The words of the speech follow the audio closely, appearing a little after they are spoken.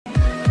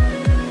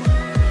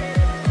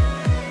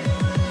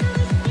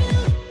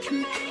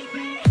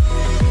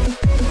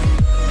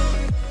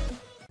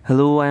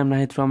Hello, I am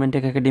Nahid from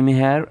Tech Academy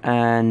here,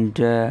 and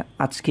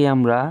আজকে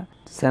আমরা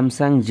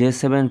Samsung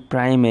J7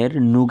 Prime এর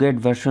Nougat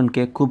version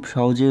কে খুব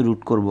সহজেই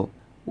root করব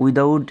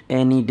without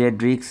any dead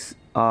risks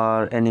or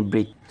any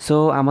brick. So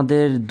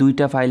আমাদের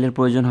দুইটা ফাইলের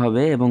প্রয়োজন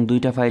হবে এবং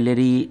দুইটা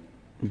ফাইলেরই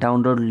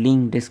ডাউনলোড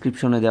লিংক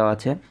ডেসক্রিপশনে দেওয়া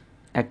আছে।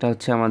 একটা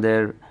হচ্ছে আমাদের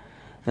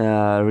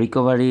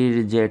রিকভারির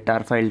যে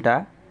টার ফাইলটা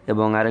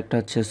এবং আরেকটা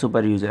হচ্ছে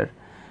সুপার ইউজার।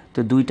 তো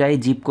দুইটাই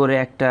জিপ করে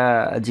একটা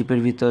জিপের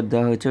ভিতর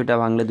দেওয়া হয়েছে, ওটা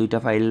ভাঙলে দুইটা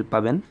ফাইল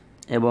পাবেন।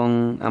 এবং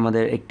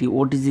আমাদের একটি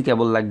ওটিজি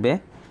কেবল লাগবে,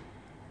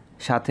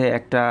 সাথে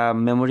একটা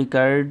memory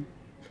card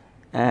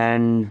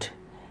and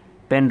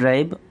pain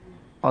drive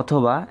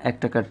অথবা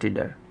একটা কার্ড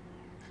রিডার।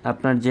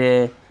 আপনার যে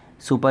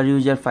সুপার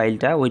ইউজার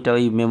ফাইলটা ওইটা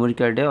ওই মেমোরি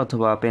কার্ডে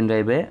অথবা পেন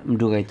ড্রাইভে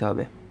ঢুকাইতে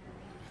হবে।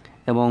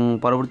 এবং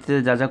পরবর্তীতে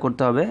যা যা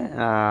করতে হবে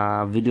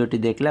ভিডিওটি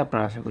দেখলে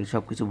আপনারা আশা করি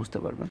সব কিছু বুঝতে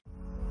পারবেন।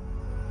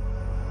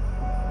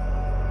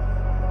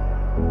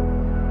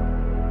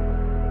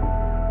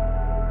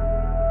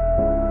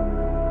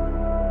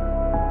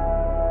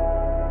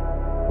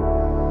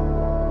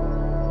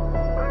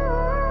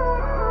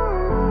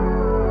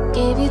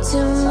 Gave you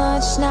too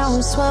much, now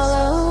I'm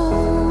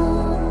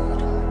swallowed.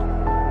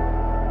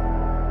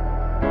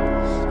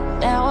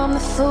 Now I'm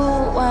the fool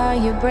while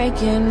you're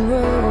breaking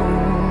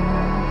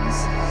rules.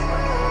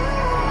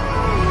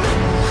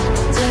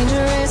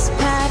 Dangerous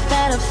path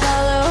that I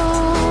follow.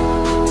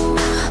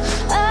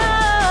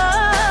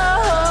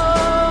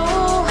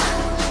 Oh,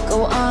 go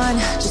on,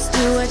 just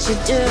do what you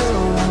do.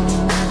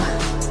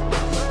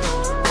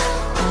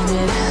 And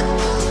it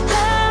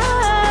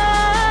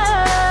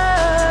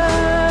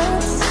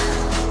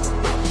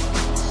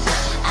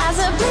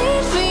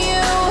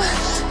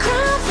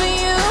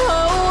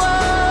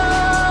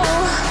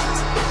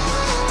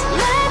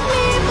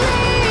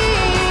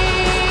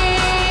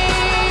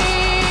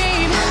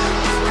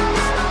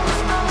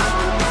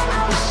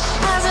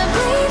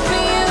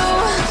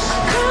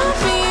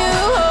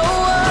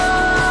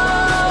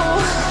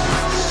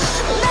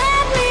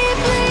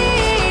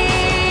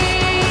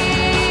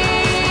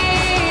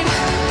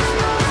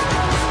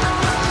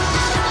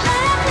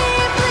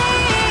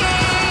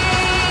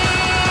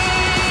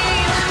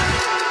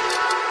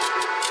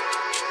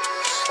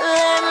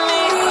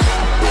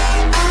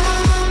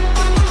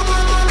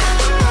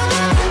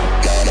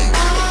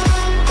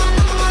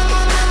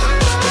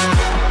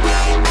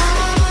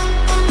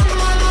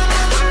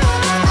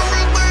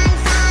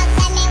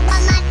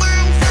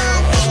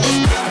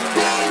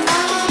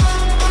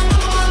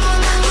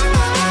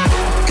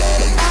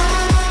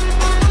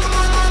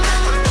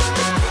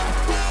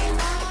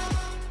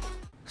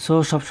so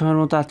সবসময়ের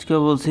মতো আজকেও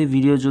বলছি,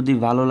 video যদি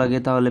ভালো লাগে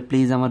তাহলে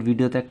please আমার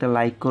ভিডিওতে একটা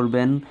লাইক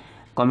করবেন,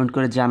 কমেন্ট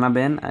করে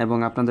জানাবেন এবং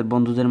আপনাদের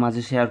বন্ধুদের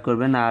মাঝে শেয়ার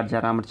করবেন। আর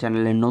যারা আমার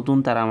চ্যানেলে নতুন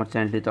তারা আমার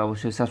চ্যানেলটিতে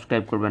অবশ্যই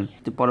সাবস্ক্রাইব করবেন।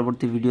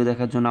 পরবর্তী ভিডিও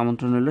দেখার জন্য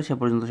আমন্ত্রণ রইল। সে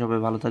পর্যন্ত সবাই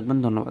ভালো থাকবেন,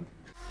 ধন্যবাদ।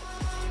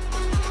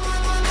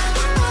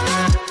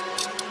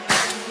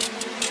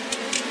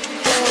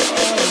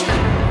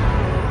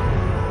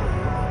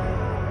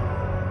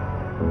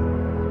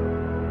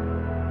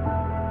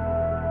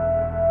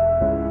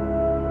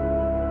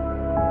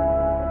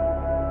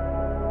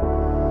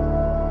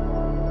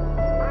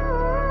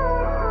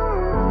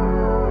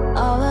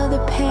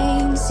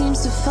 Pain seems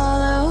to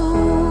follow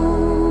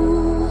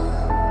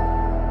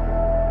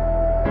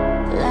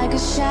like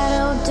a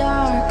shadow,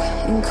 dark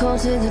and cold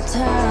to the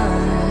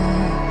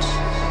touch.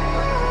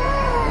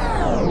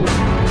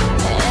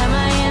 Am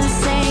I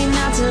insane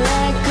not to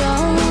let go?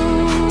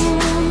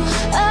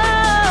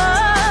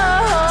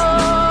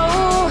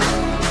 Oh,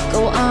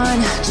 go on,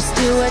 just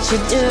do what you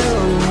do.